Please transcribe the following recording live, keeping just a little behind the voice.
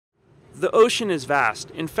The ocean is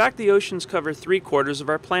vast. In fact, the oceans cover 3/4 of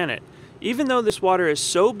our planet. Even though this water is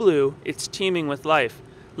so blue, it's teeming with life.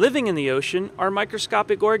 Living in the ocean are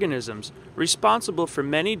microscopic organisms, responsible for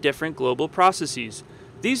many different global processes.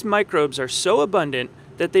 These microbes are so abundant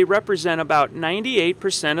that they represent about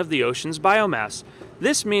 98% of the ocean's biomass.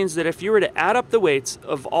 This means that if you were to add up the weights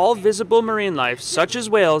of all visible marine life, such as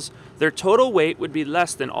whales, their total weight would be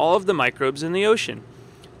less than all of the microbes in the ocean.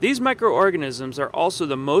 These microorganisms are also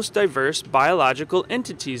the most diverse biological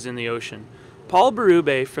entities in the ocean. Paul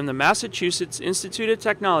Berube from the Massachusetts Institute of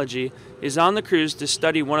Technology is on the cruise to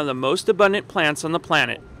study one of the most abundant plants on the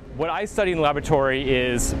planet. What I study in the laboratory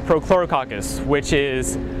is Prochlorococcus, which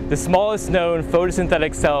is the smallest known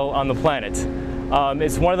photosynthetic cell on the planet.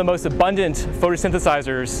 It's one of the most abundant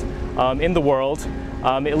photosynthesizers in the world.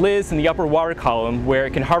 It lives in the upper water column where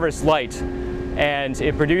it can harvest light, and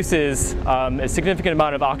it produces a significant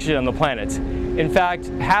amount of oxygen on the planet. In fact,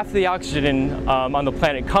 half the oxygen on the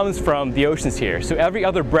planet comes from the oceans here. So every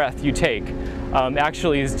other breath you take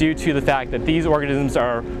actually is due to the fact that these organisms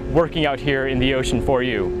are working out here in the ocean for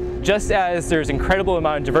you. Just as there's incredible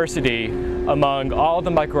amount of diversity among all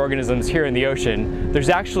the microorganisms here in the ocean, there's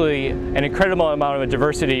actually an incredible amount of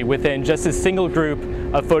diversity within just a single group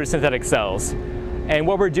of photosynthetic cells. And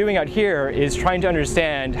what we're doing out here is trying to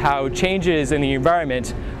understand how changes in the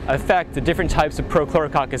environment affect the different types of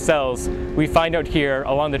Prochlorococcus cells we find out here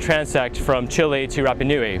along the transect from Chile to Rapa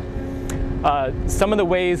Nui. Some of the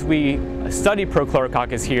ways we study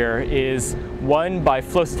Prochlorococcus here is one by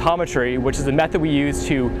flow cytometry, which is a method we use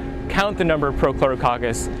to count the number of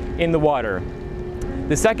Prochlorococcus in the water.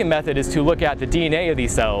 The second method is to look at the DNA of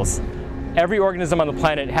these cells. Every organism on the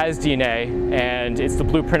planet has DNA, and it's the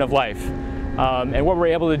blueprint of life. And what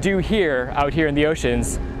we're able to do here, out here in the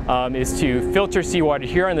oceans, is to filter seawater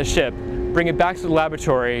here on the ship, bring it back to the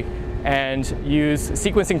laboratory, and use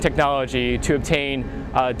sequencing technology to obtain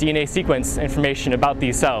DNA sequence information about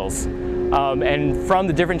these cells. And from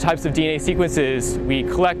the different types of DNA sequences we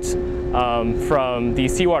collect from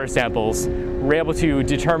these seawater samples, we're able to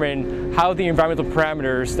determine how the environmental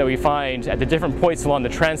parameters that we find at the different points along the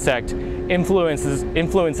transect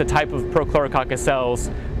influence the type of Prochlorococcus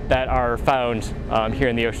cells that are found here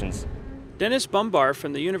in the oceans. Dennis Bumbar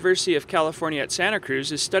from the University of California at Santa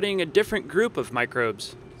Cruz is studying a different group of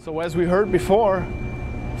microbes. So as we heard before,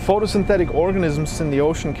 photosynthetic organisms in the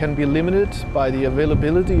ocean can be limited by the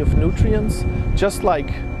availability of nutrients. Just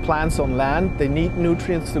like plants on land, they need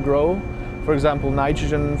nutrients to grow. For example,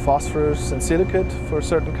 nitrogen, phosphorus, and silicate for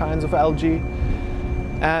certain kinds of algae.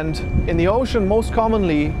 And in the ocean, most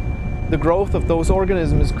commonly, the growth of those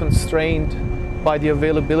organisms is constrained by the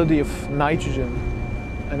availability of nitrogen.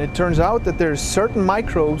 And it turns out that there's certain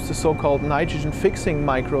microbes, the so-called nitrogen-fixing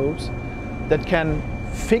microbes, that can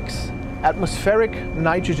fix atmospheric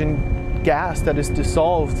nitrogen gas that is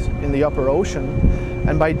dissolved in the upper ocean.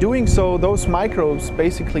 And by doing so, those microbes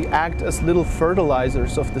basically act as little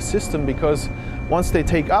fertilizers of the system, because once they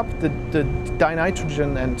take up the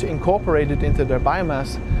dinitrogen and incorporate it into their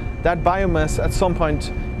biomass, that biomass at some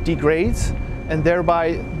point degrades, and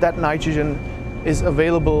thereby that nitrogen is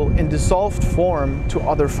available in dissolved form to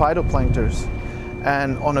other phytoplanktons.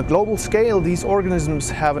 And on a global scale, these organisms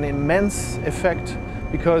have an immense effect,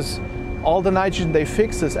 because all the nitrogen they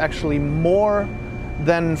fix is actually more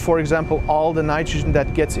than, for example, all the nitrogen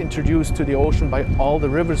that gets introduced to the ocean by all the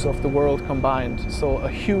rivers of the world combined. So a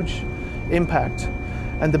huge impact.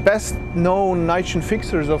 And the best known nitrogen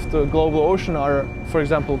fixers of the global ocean are, for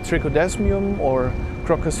example, Trichodesmium or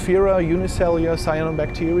Crocosphaera unicellular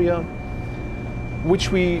cyanobacteria,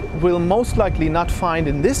 which we will most likely not find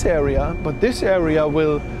in this area, but this area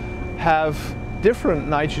will have different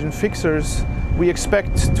nitrogen fixers. We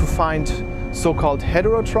expect to find so-called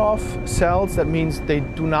heterotroph cells. That means they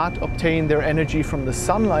do not obtain their energy from the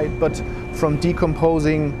sunlight, but from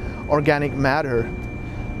decomposing organic matter.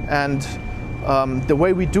 And the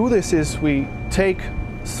way we do this is we take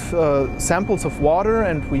samples of water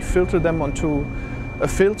and we filter them onto a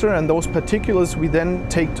filter, and those particulates we then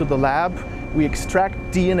take to the lab. We extract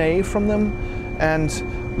DNA from them and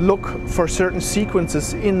look for certain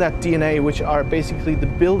sequences in that DNA, which are basically the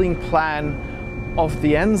building plan of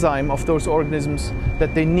the enzyme of those organisms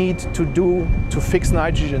that they need to do to fix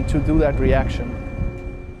nitrogen, to do that reaction.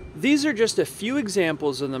 These are just a few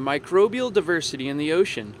examples of the microbial diversity in the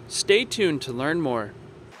ocean. Stay tuned to learn more.